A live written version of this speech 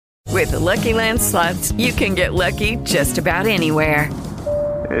With the Lucky Land Slots, you can get lucky just about anywhere.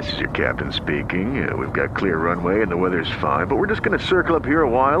 This is your captain speaking. We've got clear runway and the weather's fine, but we're just going to circle up here a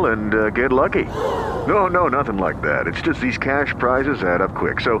while and get lucky. No, nothing like that. It's just these cash prizes add up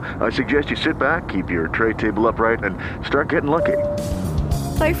quick. So I suggest you sit back, keep your tray table upright, and start getting lucky.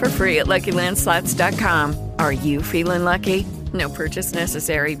 Play for free at LuckyLandSlots.com. Are you feeling lucky? No purchase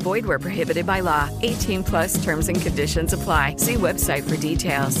necessary. Void where prohibited by law. 18 plus terms and conditions apply. See website for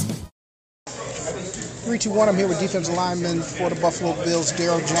details. 3-2-1, I'm here with defensive lineman for the Buffalo Bills,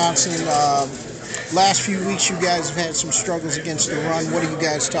 Darryl Johnson. Last few weeks, you guys have had some struggles against the run. What are you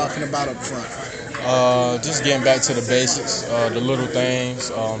guys talking about up front? Just getting back to the basics, the little things,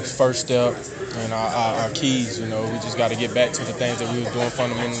 first step, and our keys. We just got to get back to the things that we were doing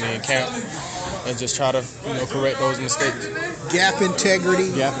fundamentally in camp, and just try to, correct those mistakes. Gap integrity,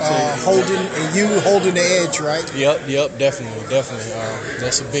 holding the edge, right? Yep, definitely.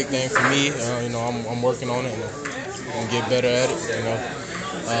 That's a big thing for me. I'm working on it and get better at it.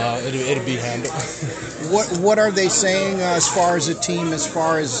 It'll be handled. What are they saying as far as a team, as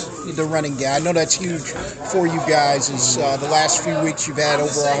far as the running game? I know that's huge for you guys. Is the last few weeks you've had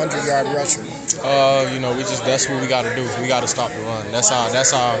over 100-yard rusher. That's what we got to do. We got to stop the run. That's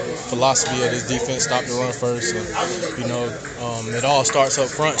our philosophy of this defense. Stop the run first, and it all starts up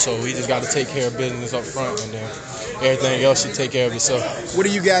front. So we just got to take care of business up front, and then everything else should take care of itself. What are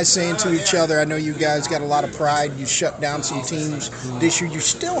you guys saying to each other? I know you guys got a lot of pride. You shut down some teams this year. You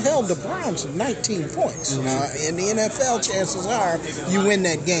still held the Browns to 19 points. In the NFL, chances are you win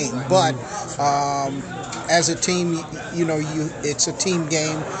that game. But as a team, it's a team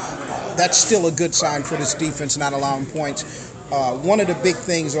game. That's still a good sign for this defense, not allowing points. One of the big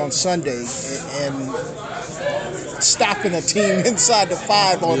things on Sunday, and stopping a team inside the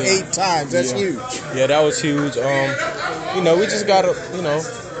 5 on 8 times, that's huge. Yeah, that was huge. We just got to,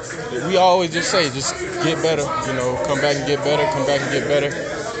 we always just say, just get better, come back and get better,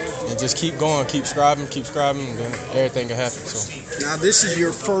 and just keep going, keep scribing, and then everything can happen. So. Now, this is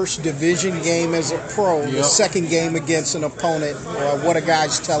your first division game as a pro, the second game against an opponent. What a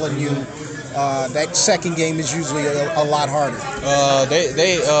guy's telling you. That second game is usually a lot harder.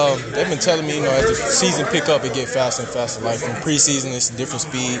 They've been telling me, as the season pick up, it get faster and faster. Like from preseason, it's a different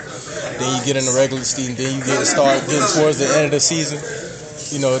speed. Then you get in the regular season, then you start getting towards the end of the season.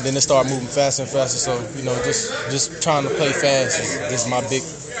 Then it start moving faster and faster. So, just trying to play fast is my big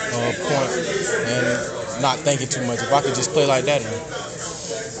point, and not thinking too much. If I could just play like that,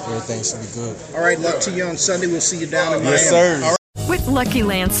 everything should be good. All right, luck to you on Sunday. We'll see you down in Miami. Yes, sir. With Lucky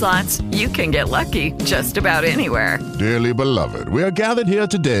Land Slots, you can get lucky just about anywhere. Dearly beloved, we are gathered here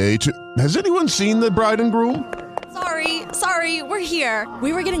today to... Has anyone seen the bride and groom? Sorry, we're here.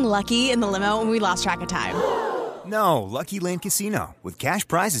 We were getting lucky in the limo and we lost track of time. No, Lucky Land Casino, with cash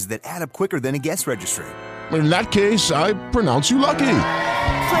prizes that add up quicker than a guest registry. In that case, I pronounce you lucky.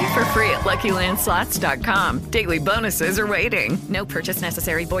 Play for free at LuckyLandSlots.com. Daily bonuses are waiting. No purchase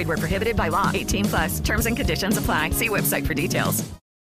necessary. Void where prohibited by law. 18 plus. Terms and conditions apply. See website for details.